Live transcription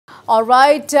All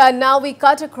right, now we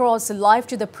cut across live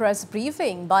to the press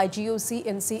briefing by GOC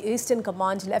Eastern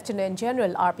Command Lieutenant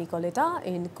General 𝗟𝗡𝗙𝗘𝗧𝗏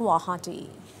in Guwahati.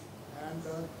 And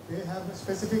they have a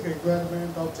specific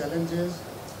requirement of challenges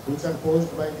which are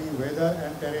posed by the weather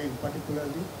and terrain,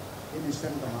 particularly in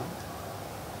Eastern Command.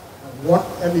 What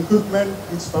an equipment,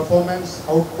 its performance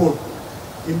output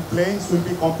in planes will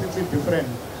be completely different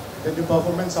than the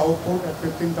performance output at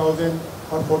 15,000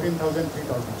 or 14,000 feet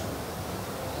altitude.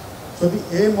 So the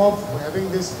aim of having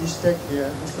this East-Tech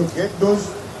here is to get those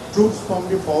troops from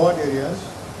the forward areas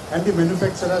and the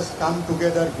manufacturers come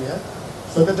together here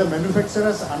so that the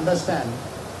manufacturers understand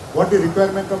what the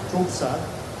requirement of troops are,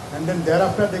 and then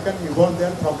thereafter they can evolve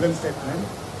their problem statement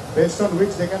based on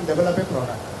which they can develop a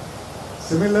product.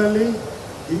 Similarly,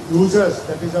 the users,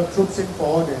 that is our troops in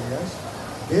forward areas,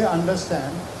 they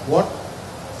understand what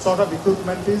sort of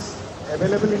equipment is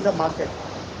available in the market,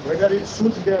 whether it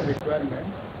suits their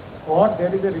requirement or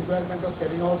there is a requirement of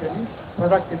carrying out any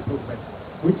product improvement,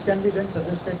 which can be then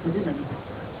suggested to the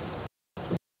manufacturer.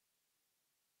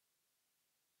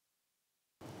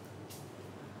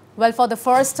 Well, for the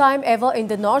first time ever in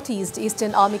the Northeast,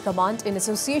 Eastern Army Command, in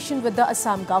association with the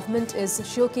Assam government, is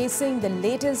showcasing the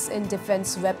latest in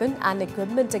defense weapon and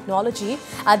equipment technology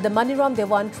at the Maniram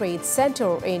Dewan Trade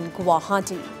Center in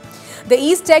Guwahati. The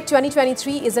East-Tech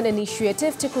 2023 is an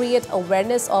initiative to create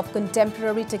awareness of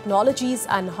contemporary technologies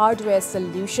and hardware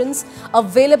solutions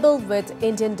available with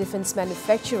Indian defense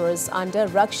manufacturers under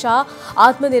Raksha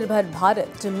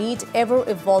Atmanirbharat to meet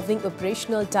ever-evolving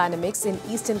operational dynamics in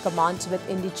Eastern Command with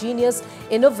indigenous,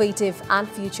 innovative and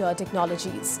future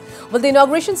technologies. Well, the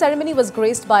inauguration ceremony was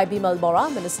graced by Bimal Bora,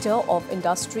 Minister of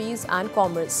Industries and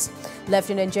Commerce.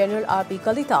 Lieutenant General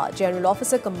𝗟𝗡𝗙𝗘𝗧𝗏, General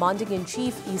Officer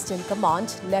Commanding-in-Chief Eastern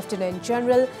Command, Lieutenant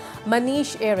General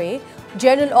Manish Ere,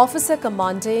 General Officer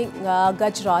Commanding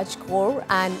Gujarat Corps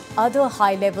and other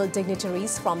high-level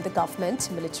dignitaries from the government,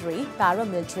 military,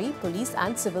 paramilitary, police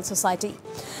and civil society.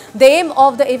 The aim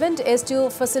of the event is to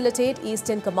facilitate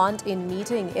Eastern Command in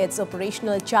meeting its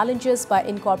operational challenges by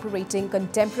incorporating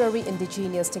contemporary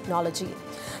indigenous technology.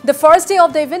 The first day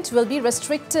of the event will be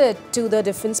restricted to the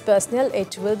defense personnel.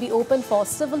 It will be open for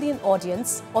civilian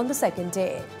audience on the second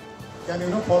day. Can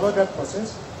follow that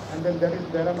process, and then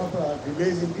there are no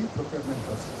delays in the procurement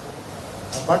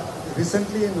process. But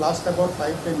recently, in last about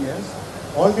 5-10 years,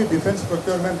 all the defense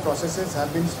procurement processes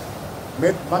have been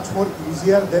made much more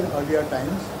easier than earlier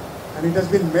times, and it has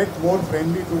been made more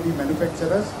friendly to the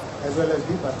manufacturers as well as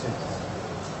the purchasers.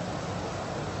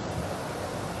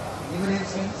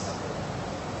 Eminence.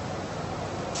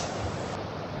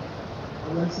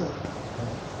 Sir.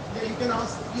 Yeah, you can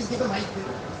ask. Please give the mic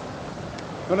here.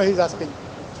 No, he's asking.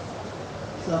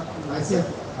 Sir, myself,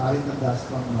 𝗟𝗡𝗙𝗧𝗏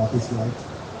from Northeast Light.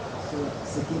 So,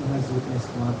 Sikkim has witnessed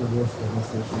one of the worst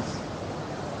devastations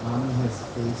Army has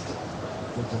faced.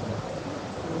 So,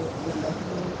 we'd like to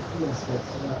know two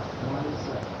aspects. One is,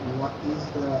 what is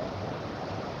the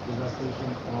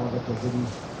devastation or the tragedy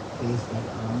faced by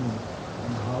the Army,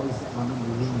 and how is the Army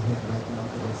moving ahead right now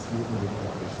to rescue the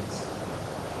operations?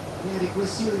 May I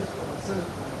request you, sir?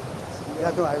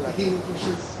 Taking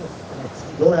questions.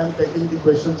 Though I am taking the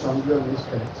questions on your list,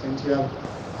 since you have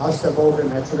asked about a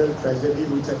natural tragedy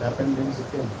which had happened in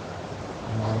Sikkim,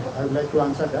 I would like to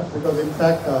answer that, because in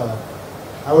fact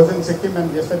I was in Sikkim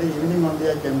and yesterday evening only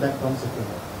I came back from Sikkim.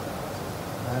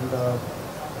 And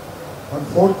on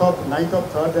 9th of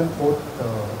 3rd and 4th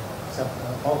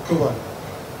October,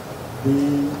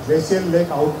 the glacial lake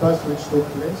outburst which took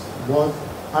place was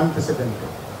unprecedented.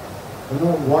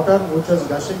 Water which was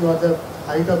gushing was a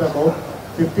height of about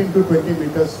 15 to 20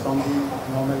 meters from the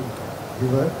normal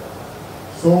river.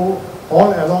 So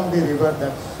all along the river,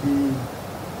 that's the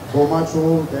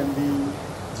Gomachu, then the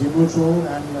Jimuchu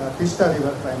and Tista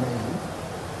river primarily,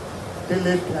 till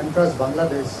it enters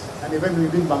Bangladesh, and even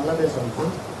within Bangladesh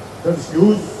also, there's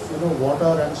huge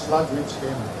water and sludge which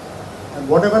came, and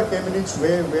whatever came in its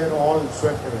way were all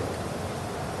swept away.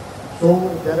 So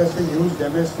there has been huge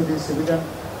damage to the civilian,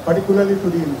 particularly to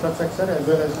the infrastructure as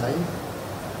well as life.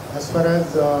 As far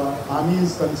as Army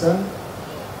is concerned,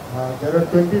 there are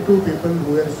 22 people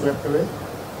who were swept away,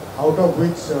 out of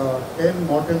which 10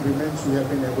 mortal remains we have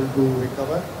been able to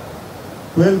recover.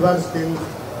 12 are still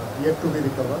yet to be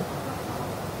recovered.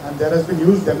 And there has been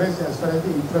huge damage as far as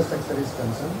the infrastructure is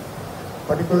concerned,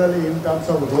 particularly in terms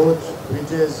of roads,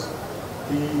 bridges,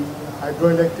 the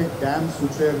hydroelectric dams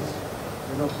which were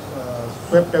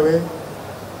swept away,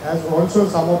 as also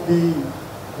some of the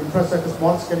infrastructure,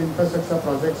 small-scale infrastructure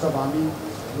projects of Army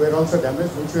were also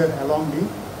damaged, which were along the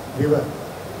river.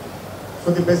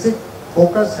 So the basic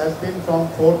focus has been from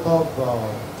 4th of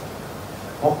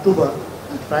October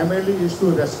primarily is to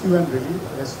rescue and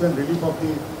relief of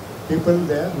the people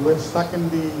there who were stuck in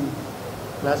the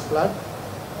flash flood.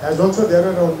 As also there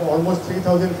are almost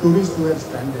 3,000 tourists who were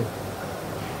stranded.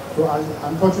 So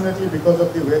unfortunately, because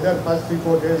of the weather, first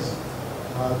 3-4 days,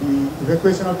 the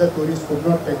evacuation of the tourists could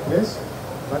not take place.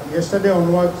 But yesterday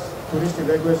onwards, tourist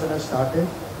evacuation has started.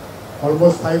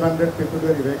 Almost 500 people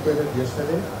were evacuated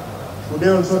yesterday. Today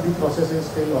also the process is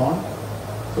still on.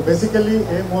 So basically,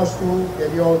 aim was to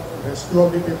carry out rescue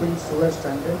of the people who were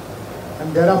stranded,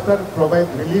 and thereafter provide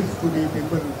relief to the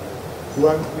people who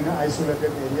are in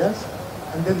isolated areas.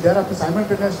 And then thereafter,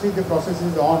 simultaneously, the process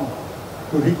is on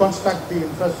to reconstruct the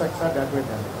infrastructure that were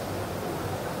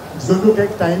damaged. It's going to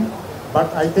take time,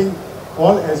 but I think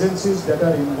all agencies that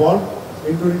are involved,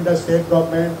 including the state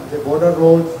government, the border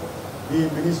roads, the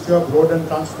Ministry of Road and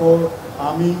Transport,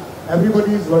 Army,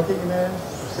 everybody is working in a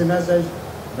synergized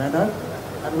manner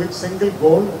and with single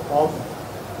goal of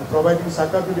providing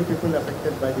succor to the people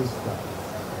affected by this flood.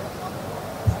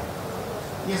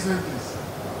 Yes, ma'am, please.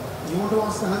 You want to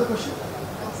ask another question?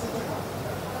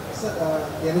 Sir,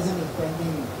 there is an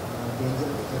impending danger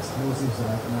of explosives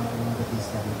right now in the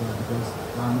East Capital because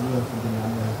army of Indian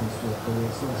Army has been swept away.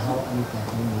 So how are you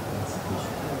tackling with that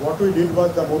situation? What we did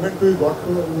was, the moment we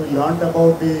learned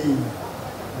about the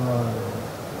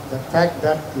fact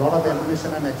that a lot of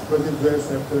ammunition and explosives were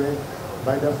swept away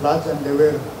by the floods and they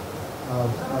were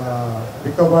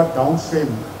recovered downstream.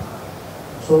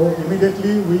 So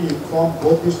immediately we informed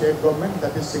both the state government,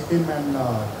 that is Sikkim and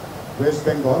West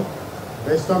Bengal,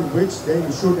 based on which they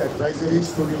issued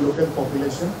advisories to the local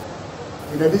population.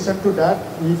 In addition to that,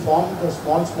 we formed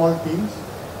small teams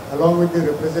along with the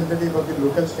representative of the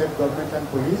local state government and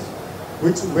police,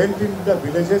 which went into the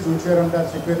villages which were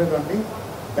situated on the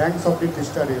banks of the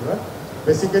 �τ𝗢𝗥𝗧𝗛𝗏 river,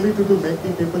 basically to make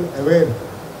the people aware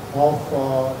of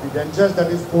the dangers that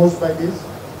is posed by these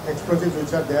explosives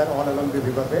which are there all along the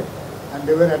riverbed, and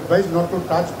they were advised not to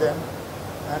touch them.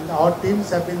 And our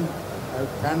teams have been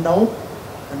fanned out,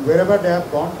 and wherever they have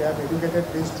gone, they have educated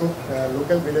these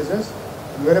local villages,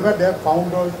 and wherever they have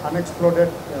found those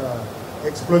unexploded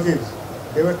explosives,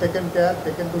 they were taken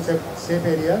to safe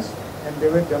areas, and they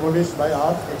were demolished by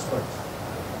our experts.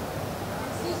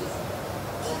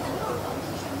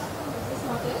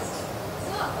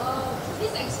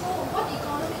 This expo, what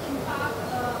economic impact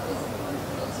is it going to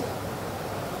create here?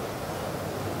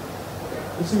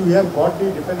 You see, we have got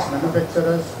the defense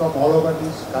manufacturers from all over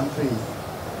this country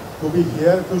to be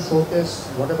here to showcase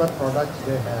whatever products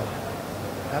they have.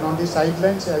 And on the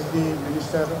sidelines, as the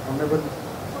Honorable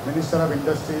Minister of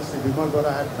Industries, 𝗡𝗢𝗥𝗧𝗛𝗏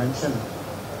had mentioned,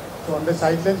 so on the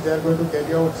sidelines they are going to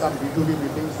carry out some B2B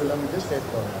meetings along with the state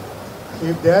government. So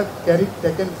if they are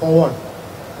taken forward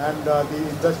and the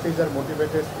industries are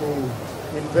motivated to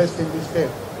invest in the state,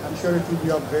 I'm sure it will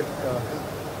be of great help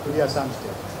to the Assam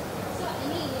state. So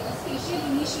any special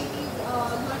initiative you are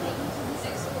taking through this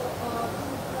expo to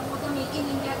promote the Make in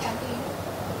India campaign?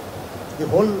 The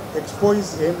whole expo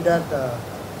is aimed at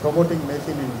promoting Make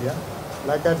in India.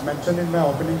 Like I mentioned in my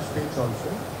opening speech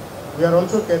also, we are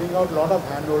also carrying out a lot of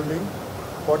hand-holding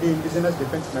for the indigenous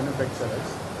defense manufacturers.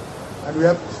 And we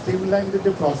have streamlined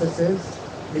the processes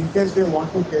in case they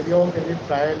want to carry out any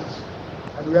trials.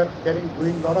 And we are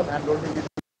doing a lot of hand-holding in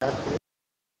that case.